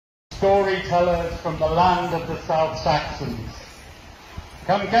storytellers from the land of the South Saxons.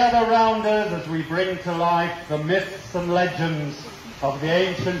 Come gather round us as we bring to life the myths and legends of the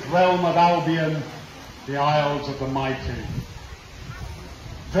ancient realm of Albion, the Isles of the Mighty.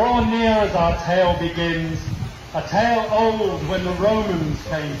 Draw near as our tale begins, a tale old when the Romans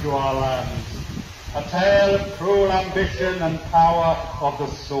came to our lands, a tale of cruel ambition and power of the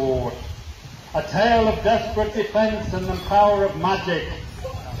sword, a tale of desperate defence and the power of magic,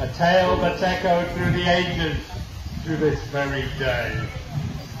 a tale that's echoed through the ages to this very day.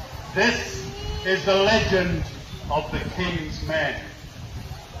 This is the legend of the King's Men.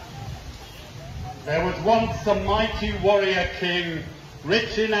 There was once a mighty warrior king,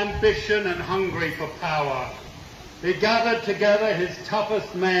 rich in ambition and hungry for power. He gathered together his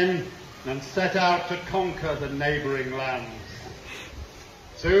toughest men and set out to conquer the neighbouring lands.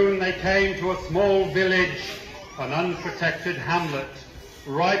 Soon they came to a small village, an unprotected hamlet,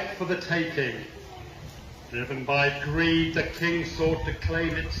 ripe for the taking. Driven by greed, the king sought to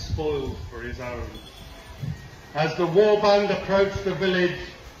claim its spoils for his own. As the war band approached the village,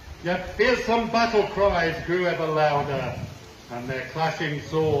 yet fearsome battle cries grew ever louder, and their clashing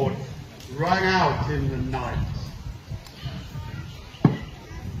swords rang out in the night.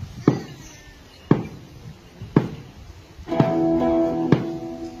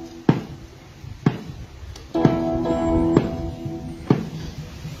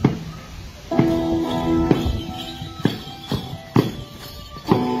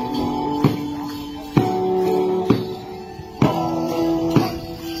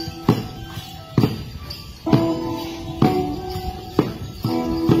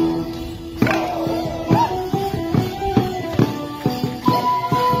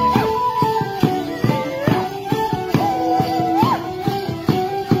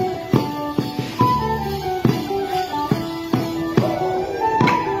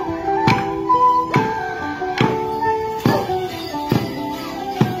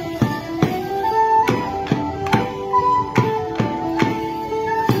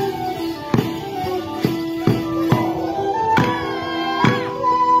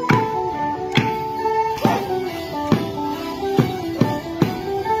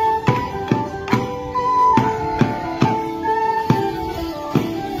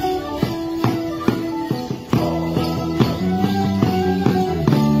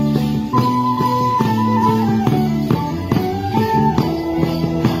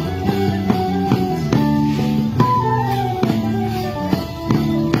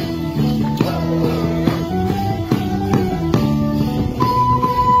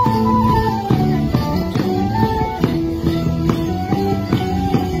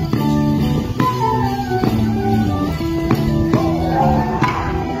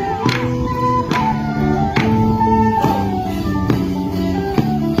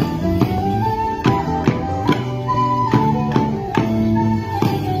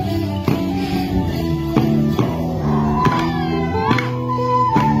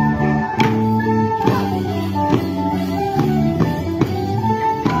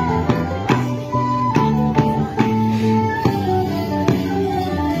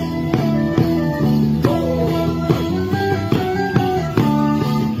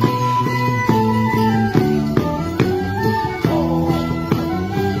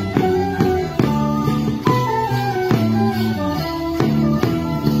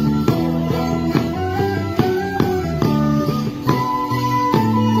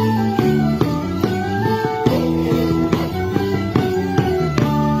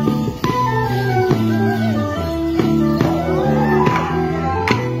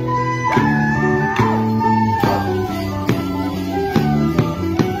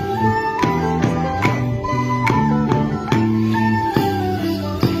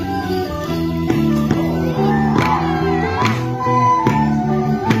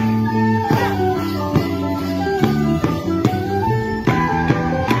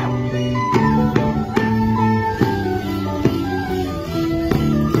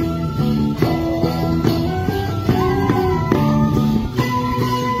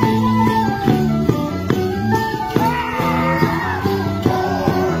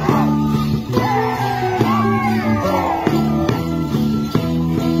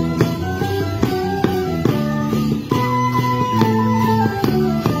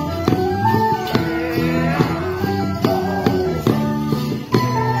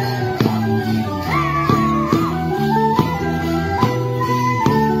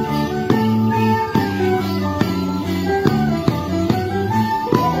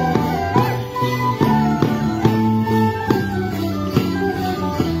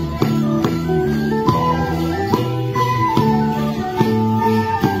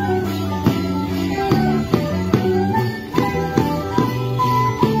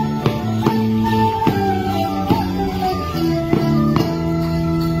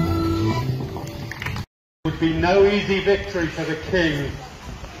 easy victory for the king,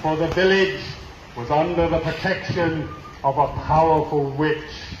 for the village was under the protection of a powerful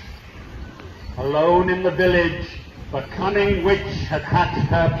witch. Alone in the village, the cunning witch had hatched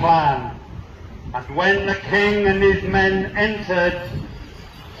her plan, and when the king and his men entered,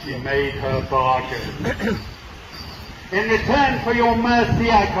 she made her bargain. In return for your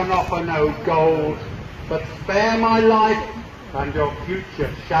mercy I can offer no gold, but spare my life and your future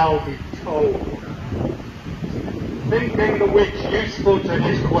shall be told. Thinking the witch useful to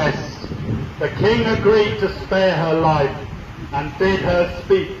his quest, the king agreed to spare her life and bid her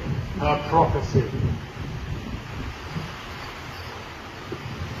speak her prophecy.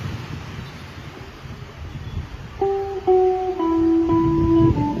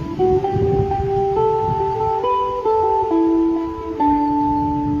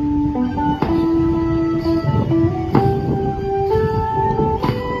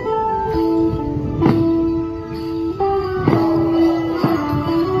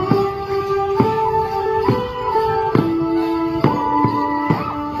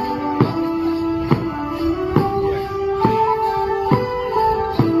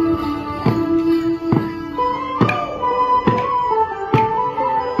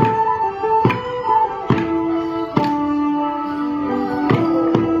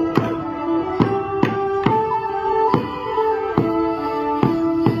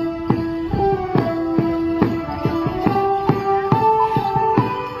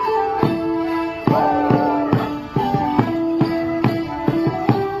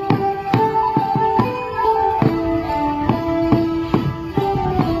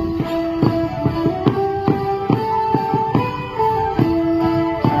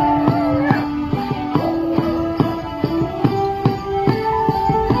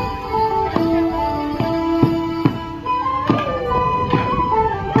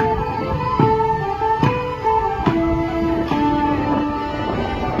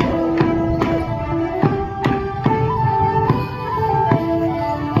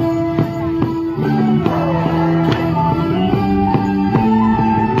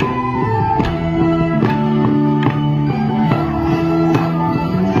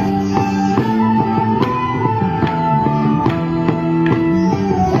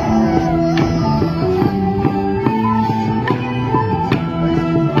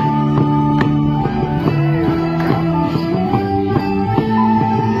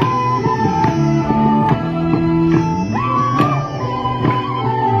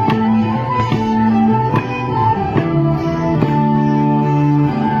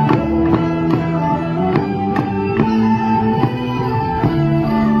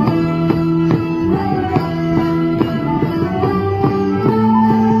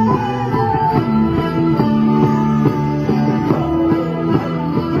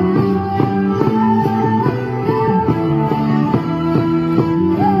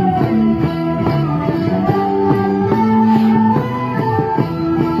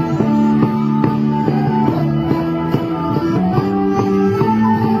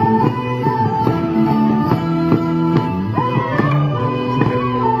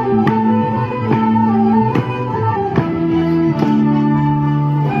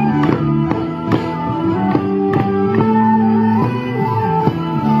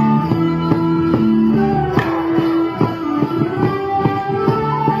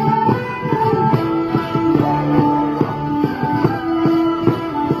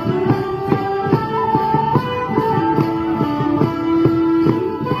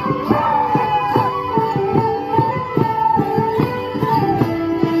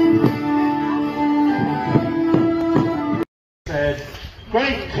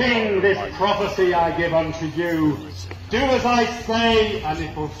 Great King, this prophecy I give unto you. Do as I say, and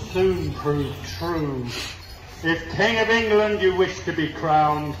it will soon prove true. If King of England you wish to be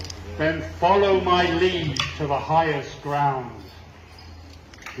crowned, then follow my lead to the highest ground.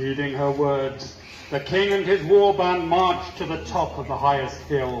 Heeding her words, the king and his warband marched to the top of the highest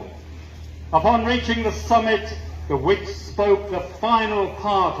hill. Upon reaching the summit, the witch spoke the final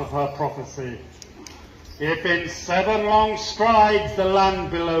part of her prophecy. If in 7 long strides the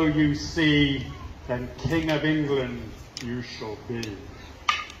land below you see, then King of England you shall be.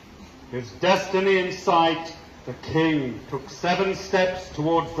 His destiny in sight, the king took 7 steps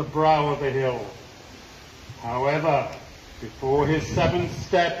towards the brow of the hill. However, before his 7th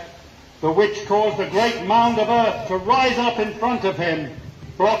step, the witch caused a great mound of earth to rise up in front of him,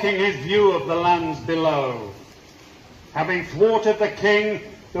 blocking his view of the lands below. Having thwarted the king,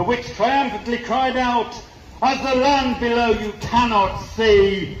 the witch triumphantly cried out, "As the land below you cannot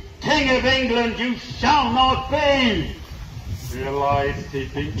see, King of England you shall not be!" Realized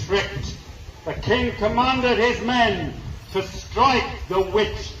he'd been tricked, the king commanded his men to strike the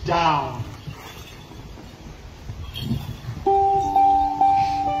witch down.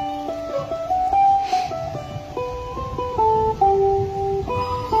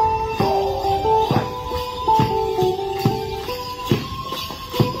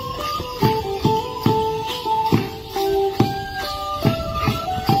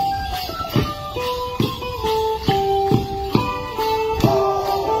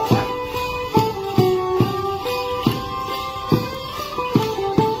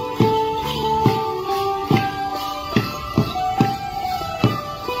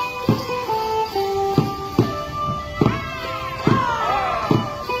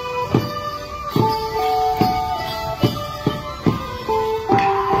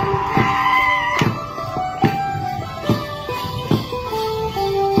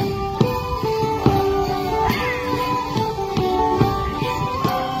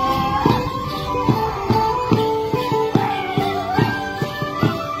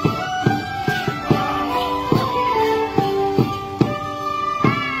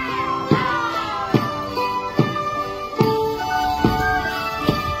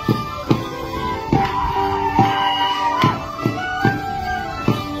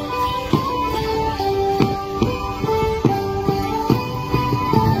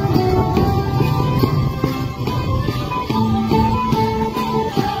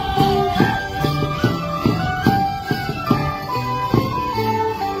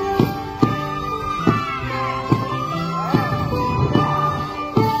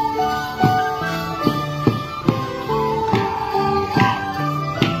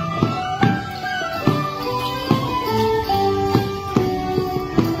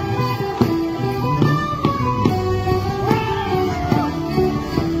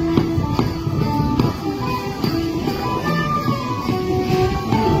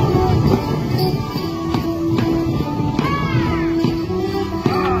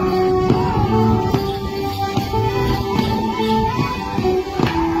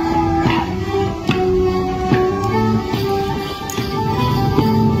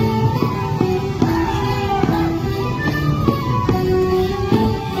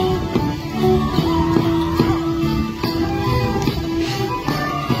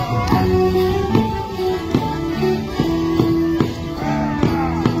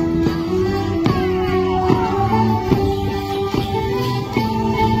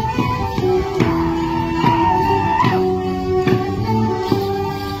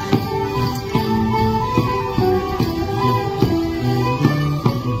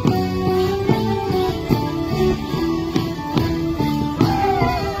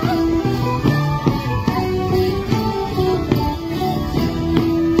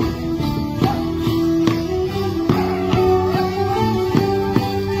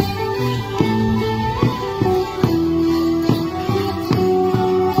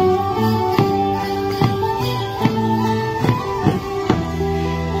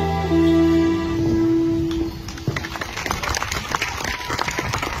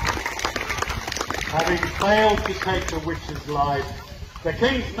 Having failed to take the witch's life, the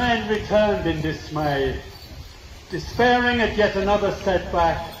king's men returned in dismay. Despairing at yet another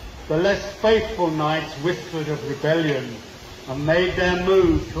setback, the less faithful knights whispered of rebellion and made their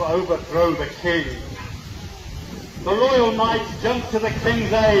move to overthrow the king. The loyal knights jumped to the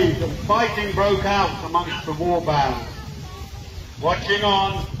king's aid and fighting broke out amongst the warbands. Watching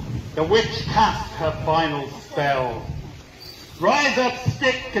on, the witch cast her final spell. Rise up,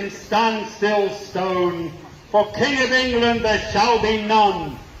 stick, and stand still, stone, for King of England there shall be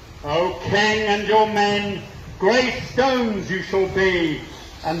none. O king and your men, grey stones you shall be,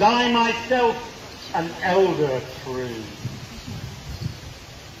 and I myself an elder tree.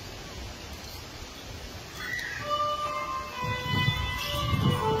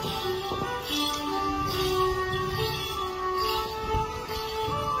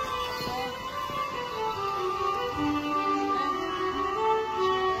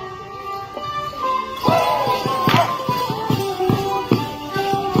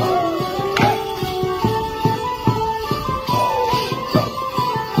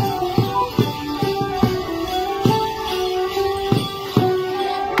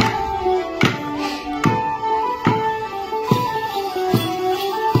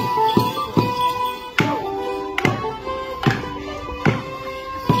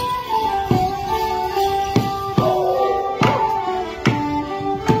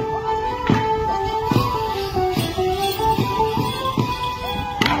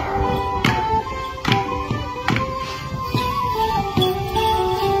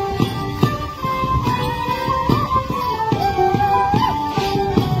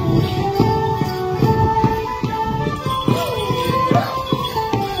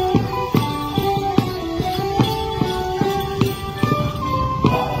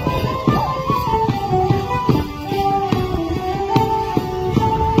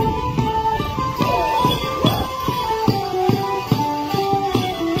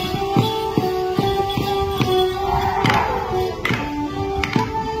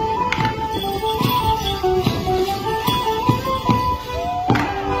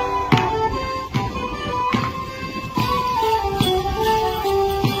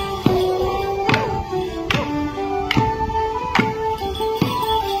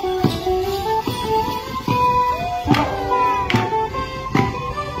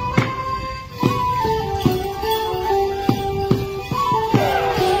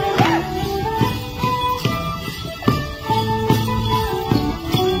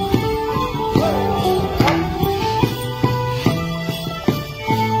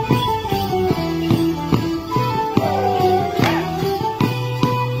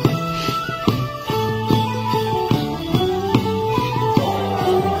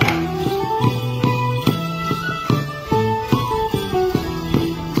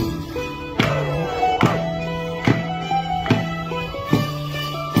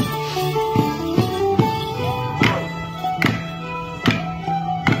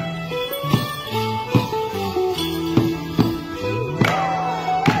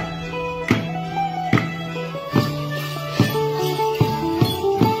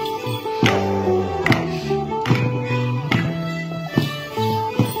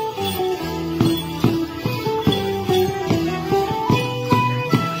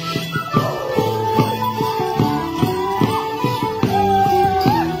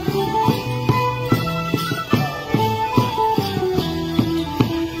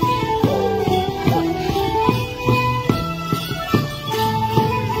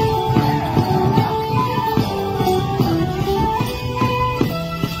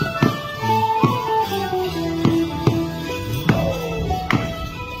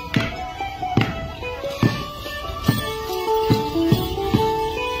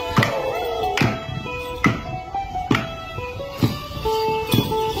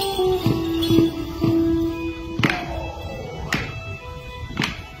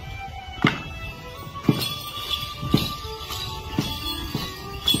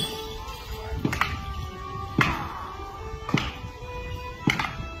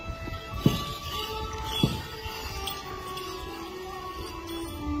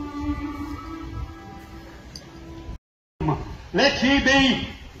 let ye be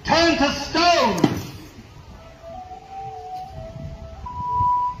turned to stone.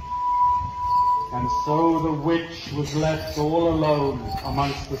 And so the witch was left all alone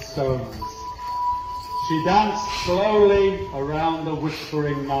amongst the stones. She danced slowly around the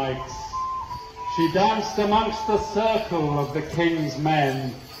whispering knights. She danced amongst the circle of the king's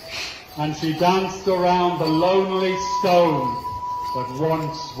men, and she danced around the lonely stone that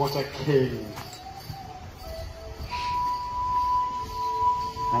once was a king.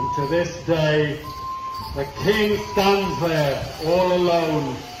 And to this day, the king stands there all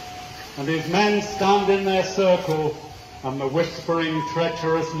alone, and his men stand in their circle, and the whispering,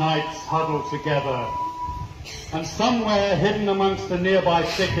 treacherous knights huddle together. And somewhere hidden amongst the nearby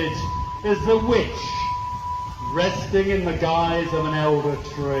thicket is the witch, resting in the guise of an elder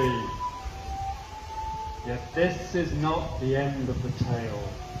tree. Yet this is not the end of the tale,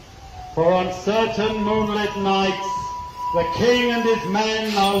 for on certain moonlit nights the king and his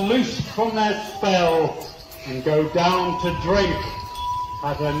men are loosed from their spell and go down to drink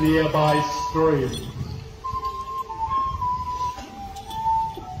at a nearby stream.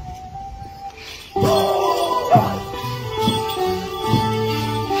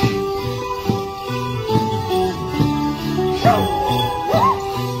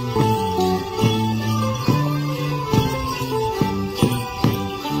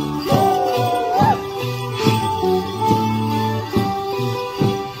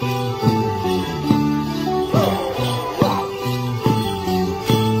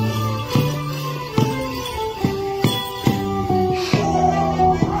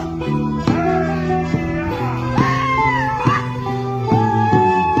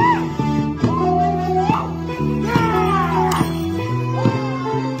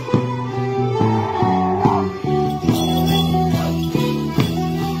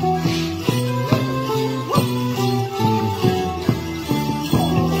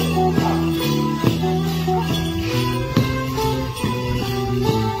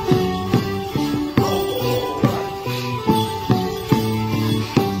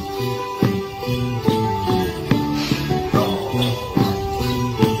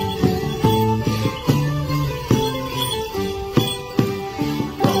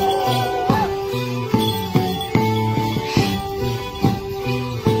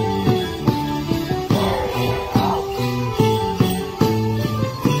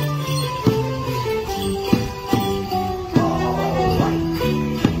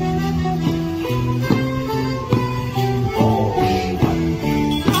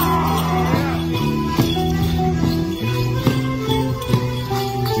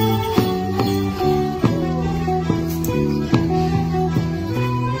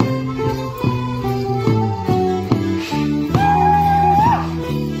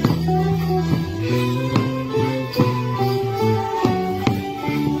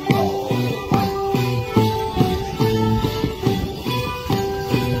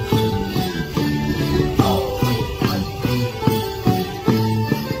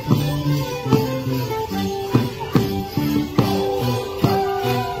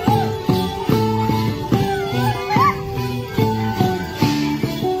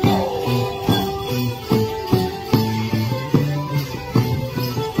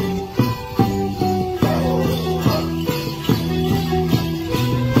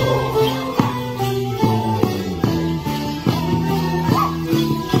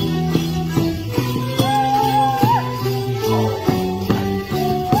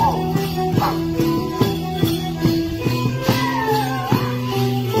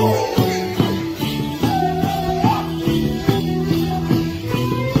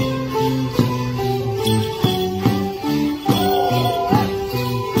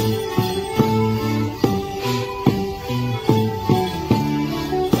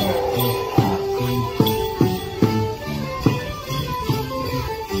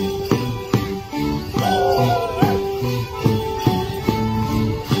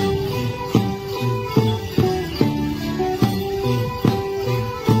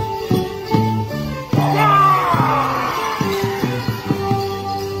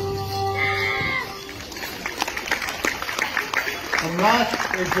 And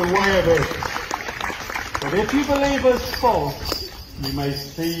that is the way of it. But if you believe us false, you may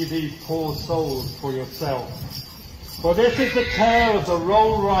see these poor souls for yourself. For this is the tale of the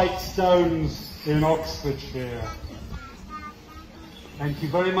Rollright Stones in Oxfordshire. Thank you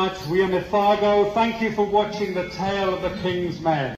very much. We are Mythago. Thank you for watching the tale of the King's Men.